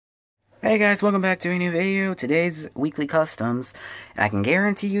Hey guys, welcome back to a new video. Today's weekly customs, and I can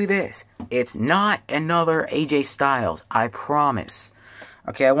guarantee you this, it's not another AJ Styles, I promise.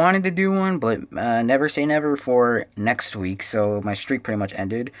 Okay, I wanted to do one, but never say never for next week, so my streak pretty much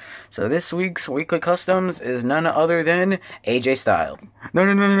ended. So this week's weekly customs is none other than AJ Styles. No,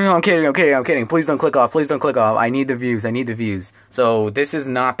 I'm kidding, please don't click off, I need the views, So this is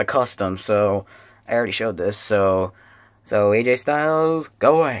not the custom, so I already showed this, so AJ Styles,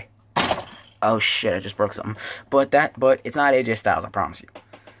 go away. Oh shit, I just broke something. But it's not AJ Styles, I promise you.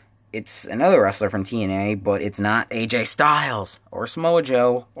 It's another wrestler from TNA, but it's not AJ Styles, or Samoa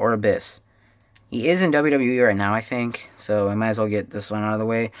Joe, or Abyss. He is in WWE right now, I think, so I might as well get this one out of the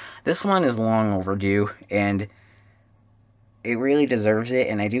way. This one is long overdue, and it really deserves it,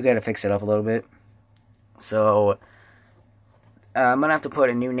 and I do gotta fix it up a little bit. So, I'm gonna have to put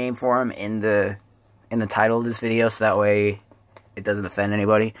a new name for him in the title of this video, so that way it doesn't offend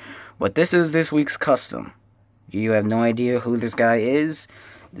anybody. But this is this week's custom. You have no idea who this guy is.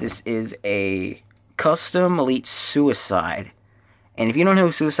 This is a custom Elite Suicide. And if you don't know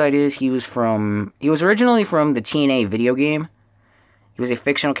who Suicide is, he was originally from the TNA video game. He was a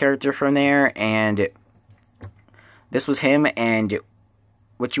fictional character from there, and this was him, and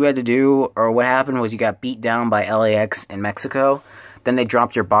what you had to do, or what happened was you got beat down by LAX in Mexico. Then they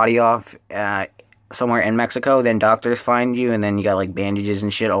dropped your body off somewhere in Mexico, then doctors find you, and then you got like bandages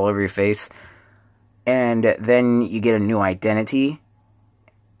and shit all over your face, and then you get a new identity,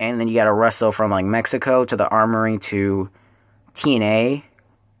 and then you gotta wrestle from like Mexico to the Armory to TNA,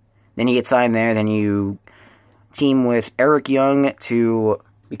 then you get signed there, then you team with Eric Young to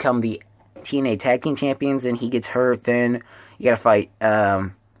become the TNA Tag Team Champions, and he gets hurt, then you gotta fight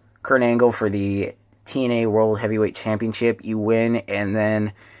Kurt Angle for the TNA World Heavyweight Championship, you win, and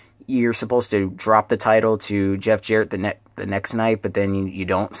then you're supposed to drop the title to Jeff Jarrett the next night, but then you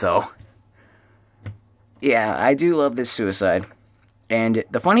don't, so yeah, I do love this Suicide. And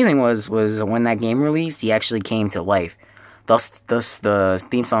the funny thing was when that game released, he actually came to life. Thus the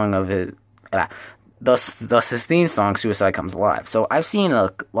theme song of his his theme song, Suicide, comes alive. So I've seen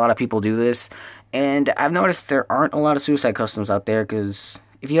a lot of people do this, and I've noticed there aren't a lot of Suicide customs out there, because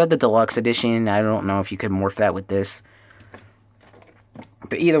if you had the deluxe edition, I don't know if you could morph that with this.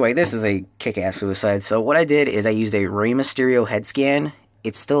 But either way, this is a kick-ass Suicide. So what I did is I used a Rey Mysterio head scan.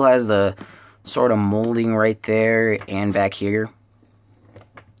 It still has the sort of molding right there and back here.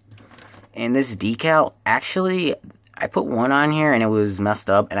 And this decal, actually, I put one on here and it was messed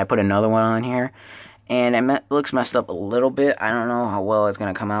up, and I put another one on here, and it looks messed up a little bit. I don't know how well it's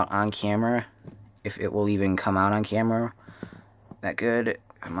going to come out on camera, if it will even come out on camera that good.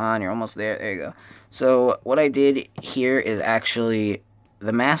 Come on, you're almost there. There you go. So what I did here is actually,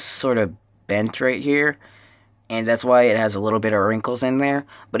 the mask sort of bent right here, and that's why it has a little bit of wrinkles in there.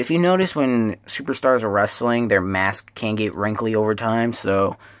 But if you notice, when superstars are wrestling, their mask can get wrinkly over time,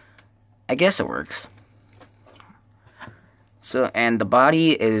 so I guess it works. So, and the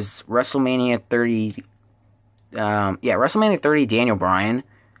body is WrestleMania 30, WrestleMania 30 Daniel Bryan.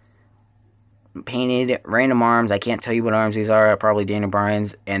 Painted random arms. I can't tell you what arms these are. Probably Daniel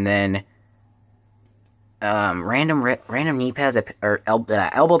Bryan's. And then random knee pads or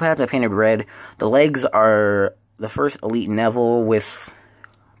elbow pads I painted red. The legs are the first Elite Neville with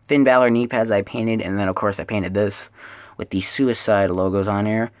Finn Balor knee pads I painted, and then of course I painted this with the Suicide logos on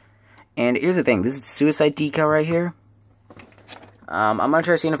here. And here's the thing, this is Suicide decal right here. I'm gonna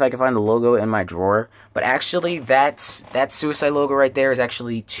try seeing if I can find the logo in my drawer, but actually that Suicide logo right there is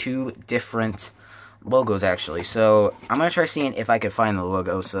actually two different logos actually. So I'm gonna try seeing if I can find the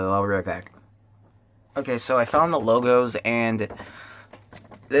logo, so I'll be right back. Okay, so I found the logos, and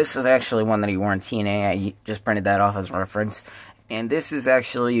this is actually one that he wore in TNA. I just printed that off as a reference. And this is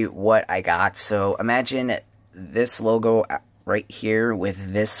actually what I got. So imagine this logo right here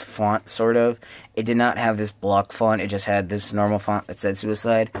with this font, sort of. It did not have this block font. It just had this normal font that said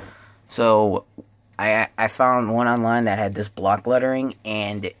Suicide. So I found one online that had this block lettering,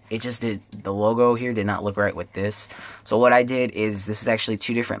 and it just did, the logo here did not look right with this. So what I did is, this is actually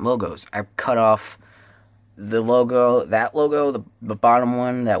two different logos. I cut off the logo, that logo, the bottom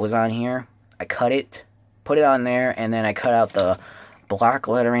one that was on here, I cut it, put it on there, and then I cut out the block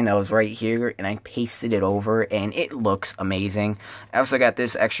lettering that was right here, and I pasted it over, and it looks amazing. I also got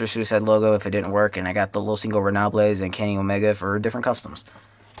this extra Suicide logo if it didn't work, and I got the Los Ingobernables and Kenny Omega for different customs.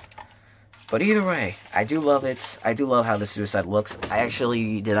 But either way, I do love it. I do love how the Suicide looks. I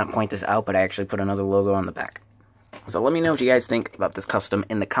actually did not point this out, but I actually put another logo on the back. So let me know what you guys think about this custom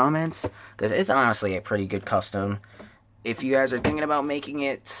in the comments, because it's honestly a pretty good custom. If you guys are thinking about making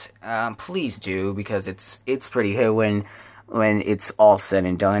it, please do, because it's pretty good. when it's all said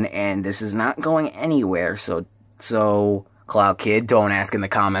and done, and this is not going anywhere, so Cloud Kid, don't ask in the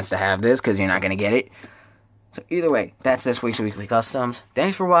comments to have this, because you're not going to get it. So either way, that's this week's Weekly Customs.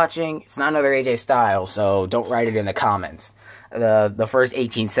 Thanks for watching. It's not another AJ Styles, so don't write it in the comments. The first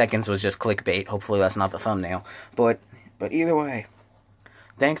 18 seconds was just clickbait. Hopefully that's not the thumbnail. But either way,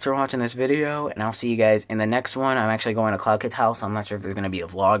 thanks for watching this video, and I'll see you guys in the next one. I'm actually going to Cloud Kid's house. I'm not sure if there's going to be a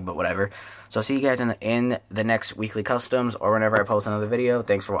vlog, but whatever. So I'll see you guys in the next Weekly Customs, or whenever I post another video.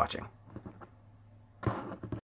 Thanks for watching.